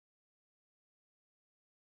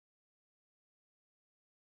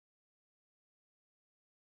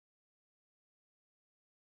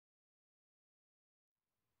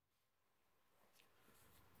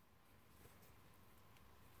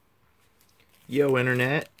Yo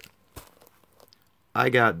internet, I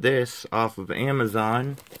got this off of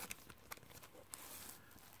Amazon.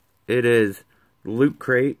 It is Loot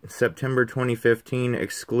Crate September 2015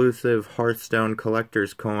 exclusive Hearthstone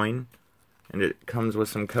collector's coin, and it comes with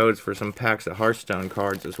some codes for some packs of Hearthstone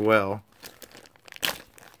cards as well.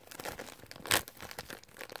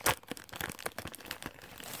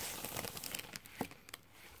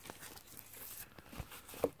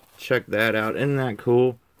 Check that out. Isn't that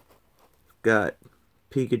cool? Got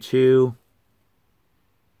Pikachu.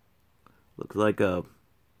 Looks like a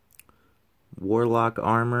Warlock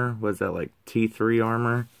armor. Was that like T3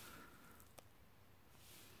 armor?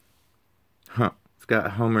 Huh. It's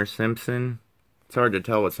got Homer Simpson. It's hard to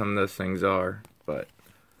tell what some of those things are, but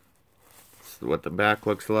this is what the back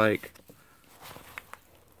looks like.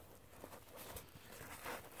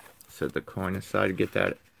 Set the coin aside to get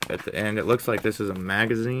that at the end. It looks like this is a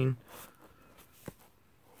magazine.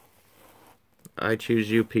 I choose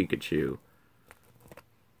you, Pikachu.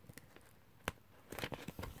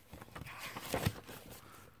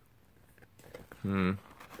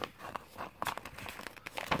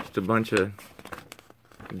 Just a bunch of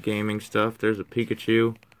gaming stuff. There's a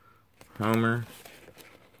Pikachu, Homer.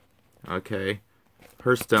 Okay.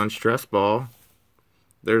 Hearthstone stress ball.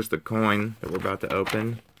 There's the coin that we're about to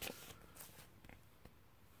open.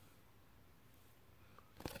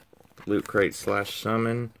 Loot Crate /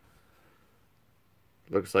 summon.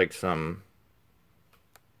 Looks like some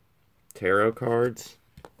tarot cards.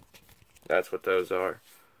 That's what those are.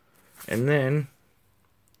 And then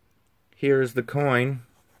here's the coin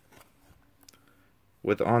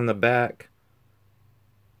with on the back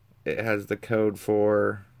it has the code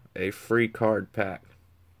for a free card pack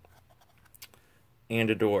and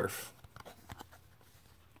a dwarf.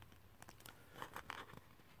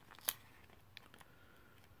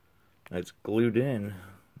 It's glued in.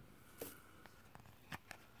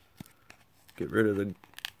 Get rid of the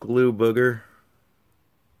glue booger.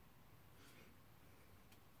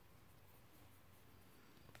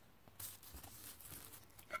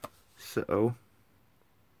 So,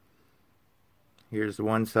 here's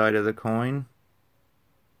one side of the coin.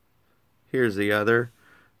 Here's the other.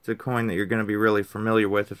 It's a coin that you're going to be really familiar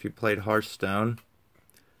with if you played Hearthstone.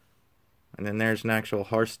 And then there's an actual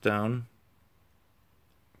Hearthstone.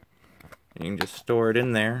 You can just store it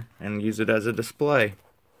in there and use it as a display.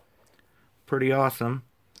 Pretty awesome.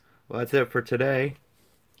 Well, that's it for today.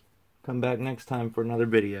 Come back next time for another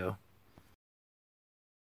video.